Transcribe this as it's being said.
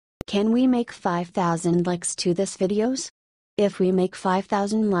Can we make 5,000 likes to this videos? If we make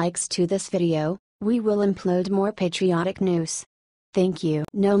 5,000 likes to this video, we will upload more patriotic news. Thank you.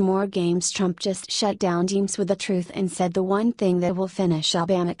 No more games. Trump just shut down Dems with the truth and said the one thing that will finish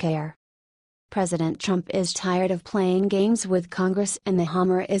Obamacare. President Trump is tired of playing games with Congress and the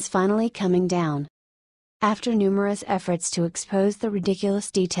hammer is finally coming down. After numerous efforts to expose the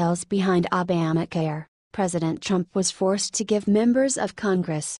ridiculous details behind Obamacare, President Trump was forced to give members of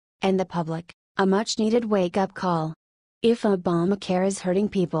Congress, and the public, a much-needed wake-up call. If Obamacare is hurting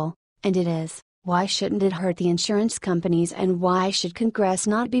people, and it is, why shouldn't it hurt the insurance companies and why should Congress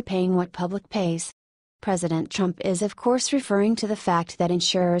not be paying what public pays? President Trump is of course referring to the fact that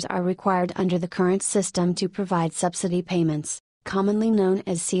insurers are required under the current system to provide subsidy payments, commonly known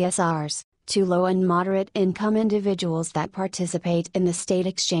as CSRs, to low and moderate income individuals that participate in the state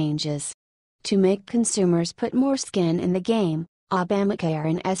exchanges. To make consumers put more skin in the game, Obamacare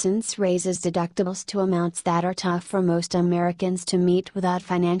in essence raises deductibles to amounts that are tough for most Americans to meet without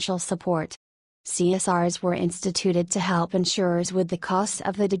financial support. CSRs were instituted to help insurers with the costs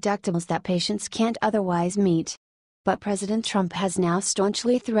of the deductibles that patients can't otherwise meet. But President Trump has now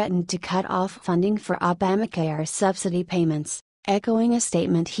staunchly threatened to cut off funding for Obamacare subsidy payments, echoing a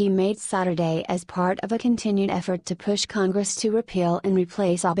statement he made Saturday as part of a continued effort to push Congress to repeal and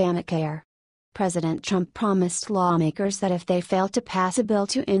replace Obamacare. President Trump promised lawmakers that if they failed to pass a bill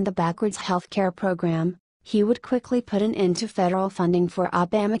to end the backwards health care program, he would quickly put an end to federal funding for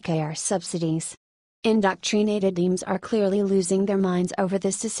Obamacare subsidies. Indoctrinated Dems are clearly losing their minds over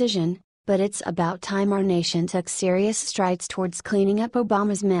this decision, but it's about time our nation took serious strides towards cleaning up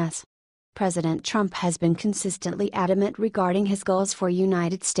Obama's mess. President Trump has been consistently adamant regarding his goals for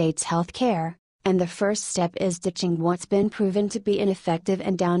United States health care, and the first step is ditching what's been proven to be ineffective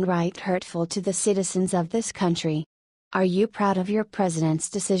and downright hurtful to the citizens of this country. Are you proud of your president's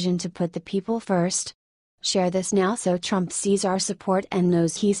decision to put the people first? Share this now so Trump sees our support and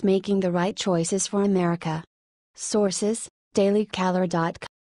knows he's making the right choices for America. Sources: dailycaller.com.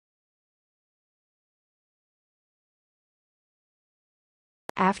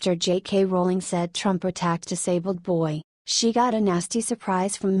 After J.K. Rowling said Trump attacked disabled boy, she got a nasty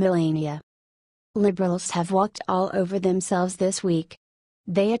surprise from Melania. Liberals have walked all over themselves this week.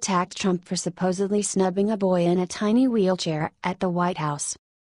 They attacked Trump for supposedly snubbing a boy in a tiny wheelchair at the White House.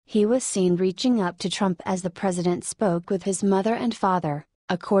 He was seen reaching up to Trump as the president spoke with his mother and father,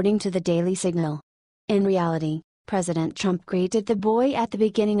 according to the Daily Signal. In reality, President Trump greeted the boy at the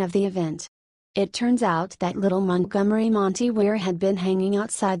beginning of the event. It turns out that little Montgomery Monty Ware had been hanging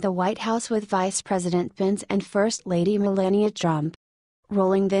outside the White House with Vice President Pence and First Lady Melania Trump.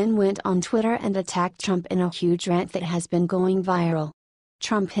 Rowling then went on Twitter and attacked Trump in a huge rant that has been going viral.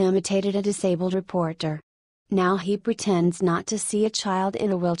 Trump imitated a disabled reporter. Now he pretends not to see a child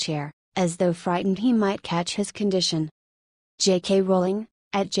in a wheelchair, as though frightened he might catch his condition. J.K. Rowling,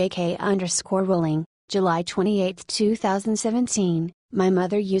 at JK_Rowling, July 28, 2017, my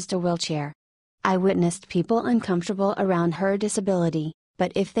mother used a wheelchair. I witnessed people uncomfortable around her disability,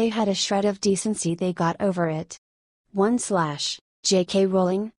 but if they had a shred of decency they got over it. J.K.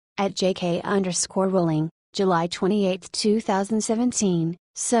 Rowling, at JK_Rowling, July 28, 2017,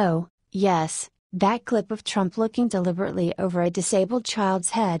 so, yes, that clip of Trump looking deliberately over a disabled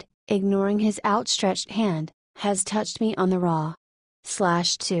child's head, ignoring his outstretched hand, has touched me on the raw.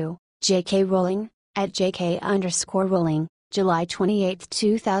 /2, J.K. Rowling, at JK_Rowling, July 28,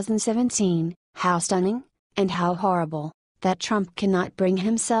 2017, how stunning, and how horrible, that Trump cannot bring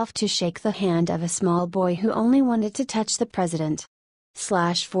himself to shake the hand of a small boy who only wanted to touch the president.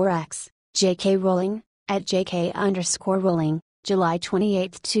 /4x, J.K. Rowling, at JK_Rowling, July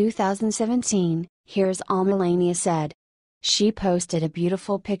 28, 2017, here's all Melania said. She posted a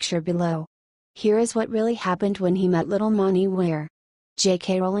beautiful picture below. Here is what really happened when he met little Monty Ware.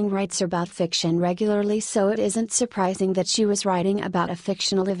 J.K. Rowling writes about fiction regularly, so it isn't surprising that she was writing about a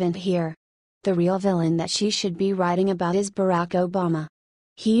fictional event here. The real villain that she should be writing about is Barack Obama.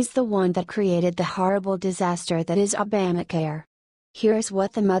 He's the one that created the horrible disaster that is Obamacare. Here's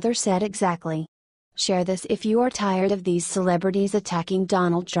what the mother said exactly. Share this if you are tired of these celebrities attacking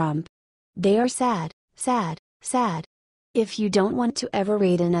Donald Trump. They are sad, sad, sad. If you don't want to ever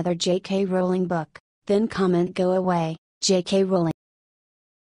read another J.K. Rowling book, then comment go away, J.K. Rowling.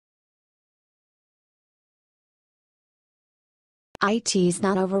 It's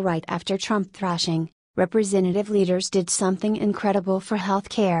not over right after Trump thrashing, representative leaders did something incredible for health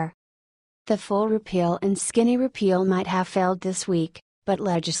care. The full repeal and skinny repeal might have failed this week, but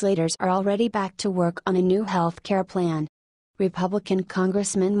legislators are already back to work on a new health care plan. Republican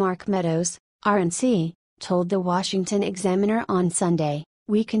Congressman Mark Meadows, RNC, told the Washington Examiner on Sunday,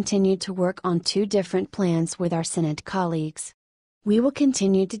 We continue to work on two different plans with our Senate colleagues. We will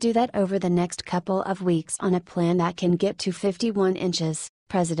continue to do that over the next couple of weeks on a plan that can get to 51 inches,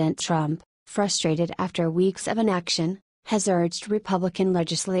 President Trump, frustrated after weeks of inaction, has urged Republican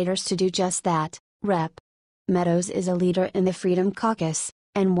legislators to do just that. Rep. Meadows is a leader in the Freedom Caucus,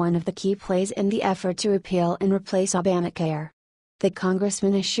 and one of the key plays in the effort to repeal and replace Obamacare. The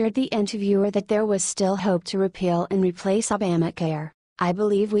congressman assured the interviewer that there was still hope to repeal and replace Obamacare. I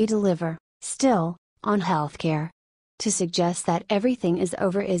believe we deliver, still, on healthcare. To suggest that everything is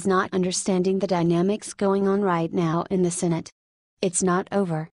over is not understanding the dynamics going on right now in the Senate. It's not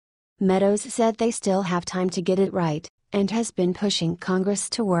over. Meadows said they still have time to get it right, and has been pushing Congress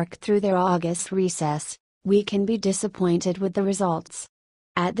to work through their August recess. We can be disappointed with the results.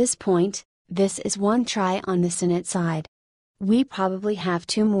 At this point, this is one try on the Senate side. We probably have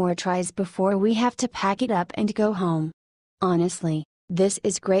two more tries before we have to pack it up and go home. Honestly, this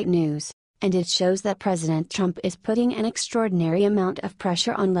is great news, and it shows that President Trump is putting an extraordinary amount of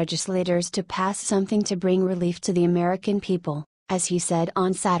pressure on legislators to pass something to bring relief to the American people, as he said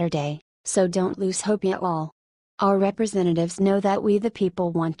on Saturday, so don't lose hope yet all. Our representatives know that we the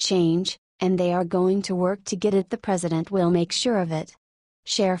people want change, and they are going to work to get it. The president will make sure of it.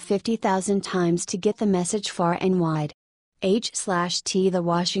 Share 50,000 times to get the message far and wide. H/T The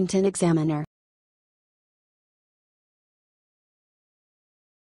Washington Examiner.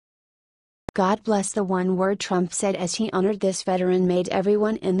 God bless, the one word Trump said as he honored this veteran made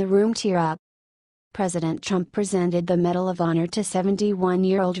everyone in the room tear up. President Trump presented the Medal of Honor to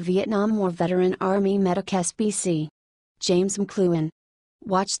 71-year-old Vietnam War veteran Army medic SBC James McCloughan.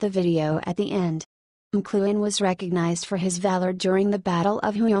 Watch the video at the end. McCloughan was recognized for his valor during the Battle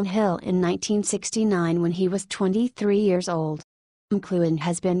of Huon Hill in 1969 when he was 23 years old. McCloughan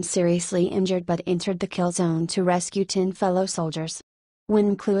has been seriously injured but entered the kill zone to rescue 10 fellow soldiers.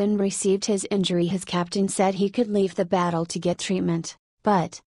 When McCloughan received his injury, his captain said he could leave the battle to get treatment,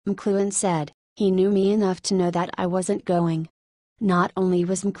 but, McCloughan said, he knew me enough to know that I wasn't going. Not only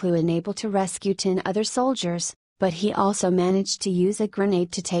was McCloughan able to rescue 10 other soldiers, but he also managed to use a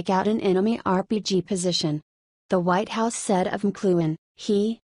grenade to take out an enemy RPG position. The White House said of McCloughan,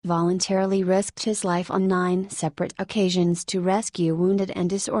 he voluntarily risked his life on 9 separate occasions to rescue wounded and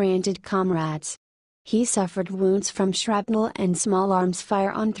disoriented comrades. He suffered wounds from shrapnel and small arms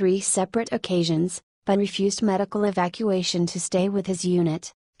fire on 3 separate occasions, but refused medical evacuation to stay with his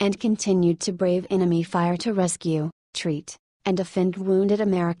unit, and continued to brave enemy fire to rescue, treat, and defend wounded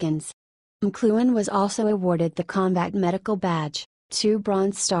Americans. McCloughan was also awarded the Combat Medical Badge, 2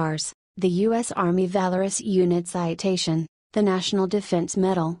 Bronze Stars, the U.S. Army Valorous Unit Citation, the National Defense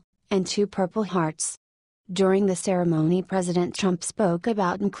Medal, and 2 Purple Hearts. During the ceremony, President Trump spoke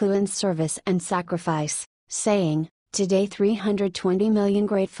about McCloughan's service and sacrifice, saying, "Today 320 million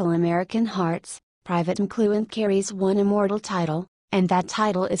grateful American hearts, Private McCloughan carries one immortal title, and that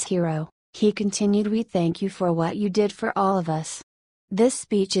title is Hero." He continued, "We thank you for what you did for all of us." This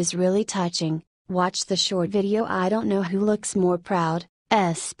speech is really touching. Watch the short video. I don't know who looks more proud,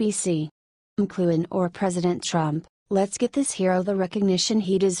 SBC McCloughan or President Trump. Let's get this hero the recognition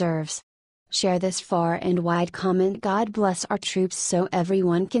he deserves. Share this far and wide. Comment God bless our troops so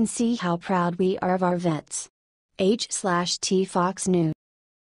everyone can see how proud we are of our vets. H/T Fox News.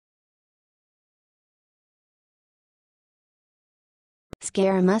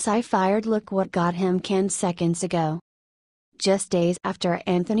 Scaramucci fired. Look what got him canned seconds ago. Just days after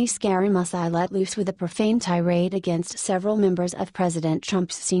Anthony Scaramucci let loose with a profane tirade against several members of President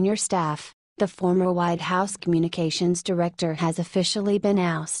Trump's senior staff, the former White House communications director has officially been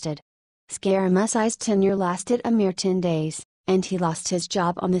ousted. Scaramucci's tenure lasted a mere 10 days, and he lost his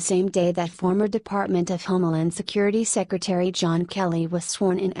job on the same day that former Department of Homeland Security Secretary John Kelly was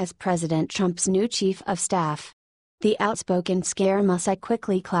sworn in as President Trump's new Chief of Staff. The outspoken Scaramucci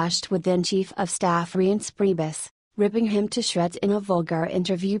quickly clashed with then Chief of Staff Reince Priebus, ripping him to shreds in a vulgar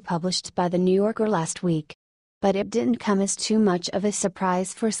interview published by The New Yorker last week. But it didn't come as too much of a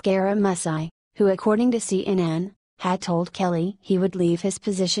surprise for Scaramucci, who according to CNN, had told Kelly he would leave his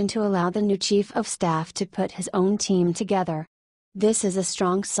position to allow the new Chief of Staff to put his own team together. This is a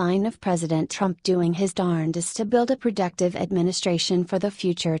strong sign of President Trump doing his darndest to build a productive administration for the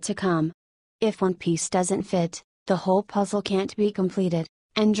future to come. If one piece doesn't fit, the whole puzzle can't be completed,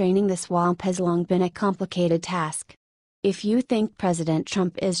 and draining the swamp has long been a complicated task. If you think President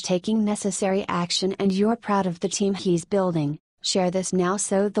Trump is taking necessary action and you're proud of the team he's building, share this now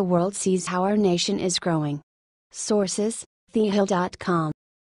so the world sees how our nation is growing. Sources: thehill.com